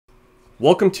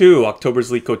Welcome to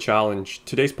October's Leetcode challenge.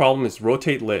 Today's problem is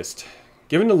rotate list.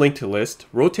 Given the link to list,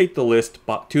 rotate the list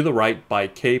to the right by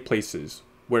k places,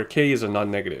 where k is a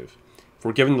non-negative. If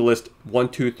we're given the list 1,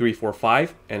 2, 3, 4,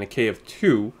 5, and a k of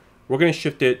 2, we're going to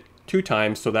shift it 2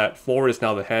 times so that 4 is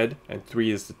now the head and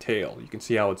 3 is the tail. You can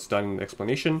see how it's done in the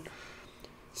explanation.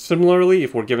 Similarly,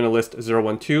 if we're given a list 0,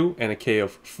 1, 2, and a k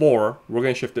of 4, we're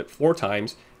going to shift it 4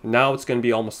 times. Now it's going to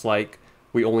be almost like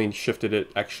we only shifted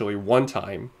it actually 1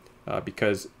 time.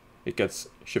 Because it gets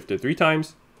shifted 3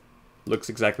 times, looks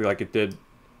exactly like it did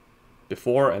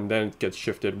before, and then it gets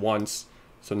shifted once.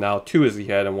 So now 2 is the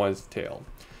head and 1 is the tail.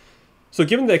 So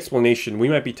given the explanation, we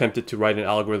might be tempted to write an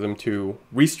algorithm to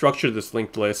restructure this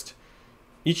linked list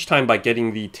each time by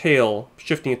getting the tail,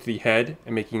 shifting it to the head,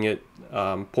 and making it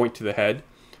point to the head,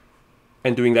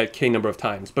 and doing that k number of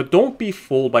times. But don't be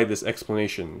fooled by this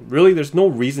explanation. Really, there's no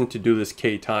reason to do this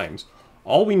k times.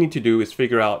 All we need to do is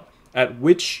figure out at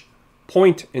which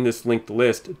point in this linked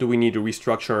list do we need to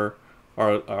restructure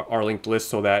our linked list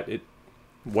so that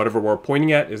whatever we're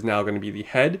pointing at is now going to be the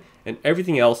head, and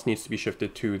everything else needs to be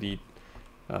shifted to the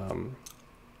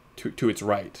to its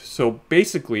right. So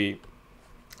basically,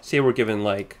 say we're given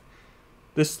like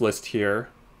this list here.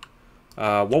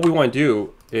 What we want to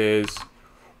do is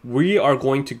we are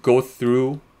going to go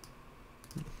through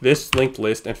this linked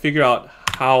list and figure out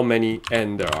how many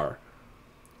n there are.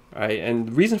 Right, and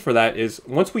the reason for that is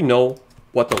once we know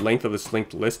what the length of this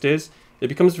linked list is, it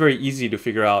becomes very easy to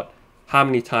figure out how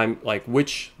many times, like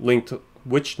which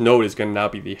node is going to now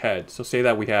be the head. So say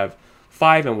that we have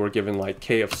 5 and we're given like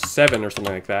k of 7 or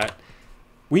something like that.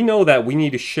 We know that we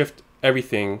need to shift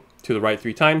everything to the right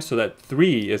 3 times so that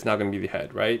 3 is now going to be the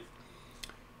head, right?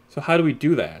 So how do we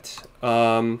do that?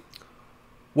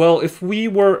 Well, if we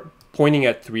were pointing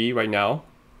at 3 right now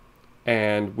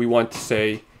and we want to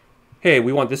say, hey,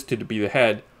 we want this to be the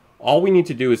head, all we need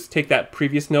to do is take that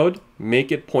previous node,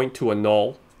 make it point to a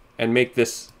null, and make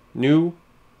this new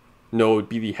node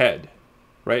be the head,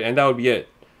 right? And that would be it.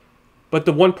 But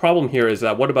the one problem here is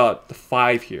that what about the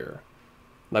 5 here?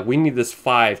 Like we need this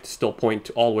 5 to still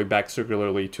point all the way back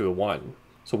circularly to the 1.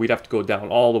 So we'd have to go down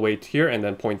all the way to here and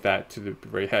then point that to the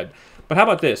very head. But how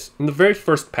about this? In the very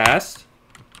first pass,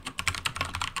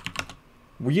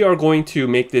 we are going to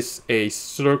make this a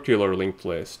circular linked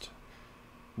list.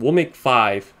 We'll make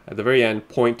 5 at the very end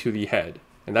point to the head,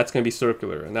 and that's going to be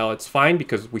circular. And now it's fine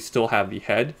because we still have the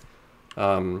head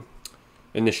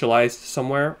initialized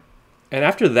somewhere. And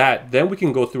after that, then we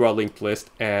can go through our linked list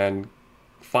and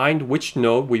find which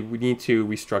node we need to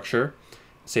restructure.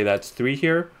 Say that's 3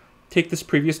 here. Take this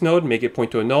previous node, make it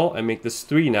point to a null, and make this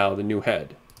 3 now the new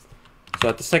head. So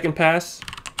at the second pass,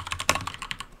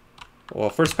 well,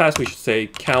 first pass we should say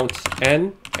count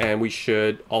n, and we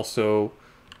should also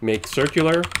make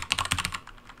circular.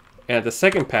 And at the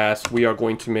second pass, we are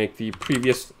going to make the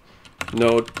previous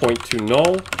node point to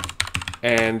null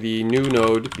and the new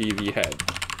node be the head.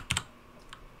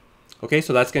 Okay,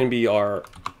 so that's going to be our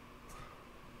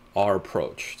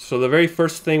approach. So the very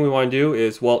first thing we want to do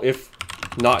is, well, if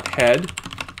not head,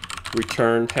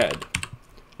 return head.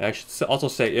 And I should also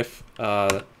say if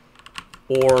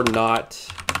or not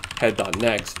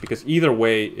head.next, because either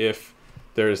way, if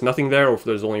there is nothing there, or if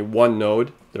there's only one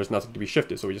node, there's nothing to be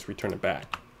shifted, so we just return it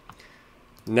back.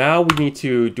 Now we need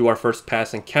to do our first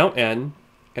pass and count n,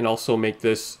 and also make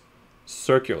this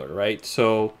circular, right?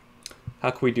 So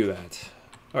how can we do that?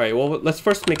 All right, well, let's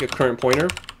first make a current pointer.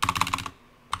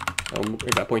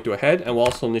 Make that point to a head, and we'll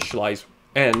also initialize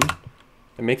n,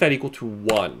 and make that equal to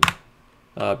 1.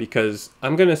 Because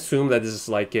I'm going to assume that this is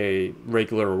like a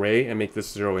regular array and make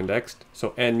this 0 indexed,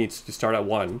 so n needs to start at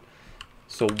 1.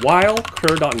 So while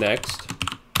cur.next,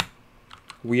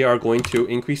 we are going to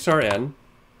increase our n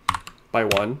by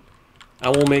 1,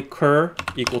 and we'll make cur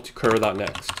equal to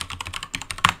cur.next.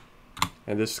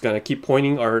 And this is going to keep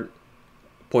pointing our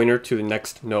pointer to the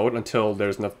next node until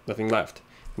there's nothing left.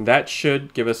 And that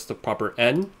should give us the proper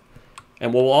n.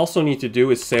 And what we'll also need to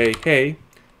do is say, hey,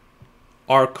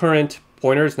 our current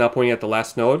pointer is now pointing at the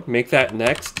last node. Make that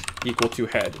next equal to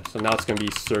head. So now it's going to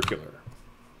be circular.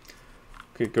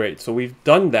 Okay, great. So we've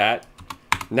done that.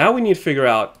 Now we need to figure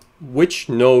out which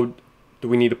node do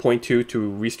we need to point to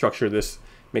restructure this,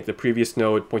 make the previous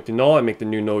node point to null and make the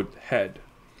new node head.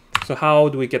 So how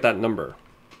do we get that number?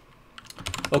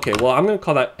 Okay, well, I'm going to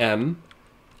call that m.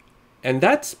 And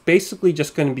that's basically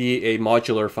just going to be a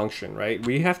modular function, right?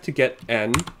 We have to get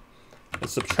n and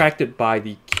subtract it by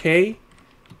the k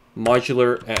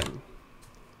modular n.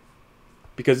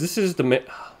 Because this is the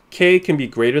k can be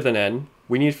greater than n,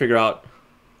 we need to figure out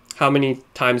how many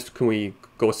times can we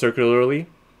go circularly,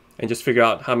 and just figure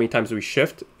out how many times we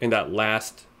shift in that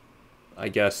last, I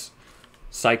guess,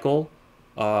 cycle,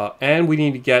 and we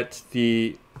need to get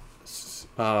the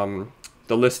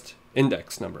list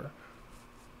index number.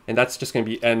 And that's just going to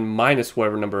be n minus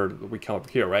whatever number we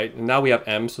count here, right? And now we have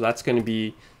m, so that's going to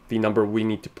be the number we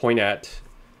need to point at,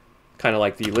 kind of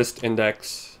like the list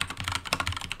index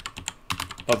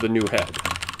of the new head,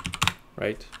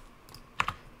 right?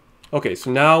 Okay,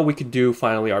 so now we could do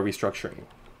finally our restructuring.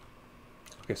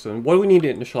 Okay, so what do we need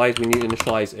to initialize? We need to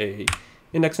initialize a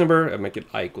index number and make it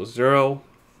I equals 0.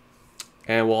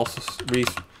 And we'll also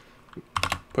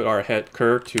put our head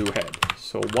cur to head.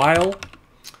 So while,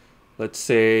 let's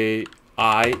say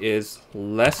I is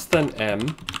less than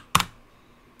m,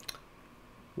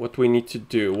 what do we need to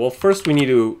do? Well, first we need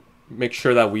to make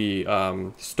sure that we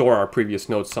store our previous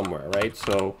node somewhere, right?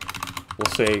 So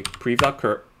we'll say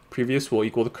previous will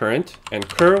equal the current, and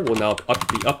cur will now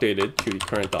be updated to the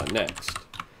current.next.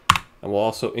 And we'll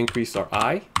also increase our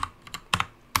I.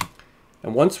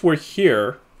 And once we're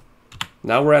here,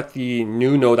 now we're at the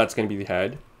new node that's going to be the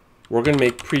head. We're going to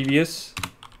make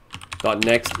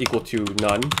previous.next equal to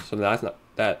none. So that's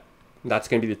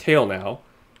going to be the tail now.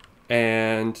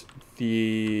 And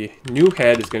the new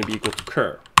head is going to be equal to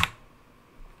cur.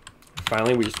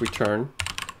 Finally, we just return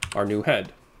our new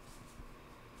head.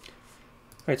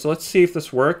 All right, so let's see if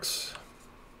this works.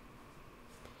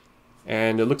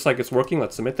 And it looks like it's working.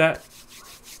 Let's submit that.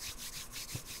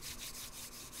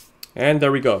 And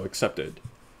there we go, accepted.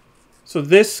 So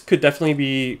this could definitely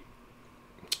be,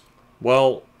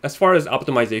 well, as far as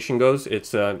optimization goes,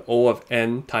 it's an O of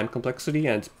n time complexity,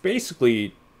 and it's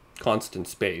basically constant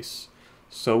space.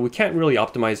 So we can't really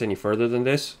optimize any further than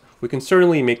this. We can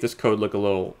certainly make this code look a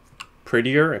little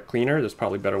prettier and cleaner. There's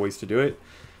probably better ways to do it.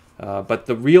 But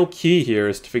the real key here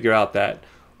is to figure out that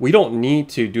we don't need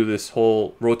to do this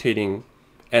whole rotating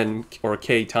n or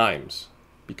k times,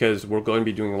 because we're going to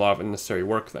be doing a lot of unnecessary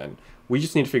work then. We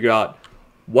just need to figure out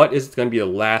what is going to be the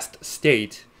last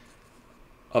state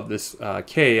of this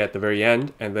k at the very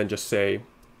end, and then just say,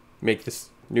 make this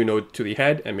new node to the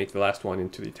head and make the last one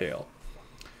into the tail.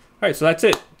 All right, so that's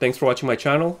it. Thanks for watching my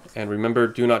channel, and remember,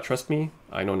 do not trust me,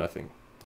 I know nothing.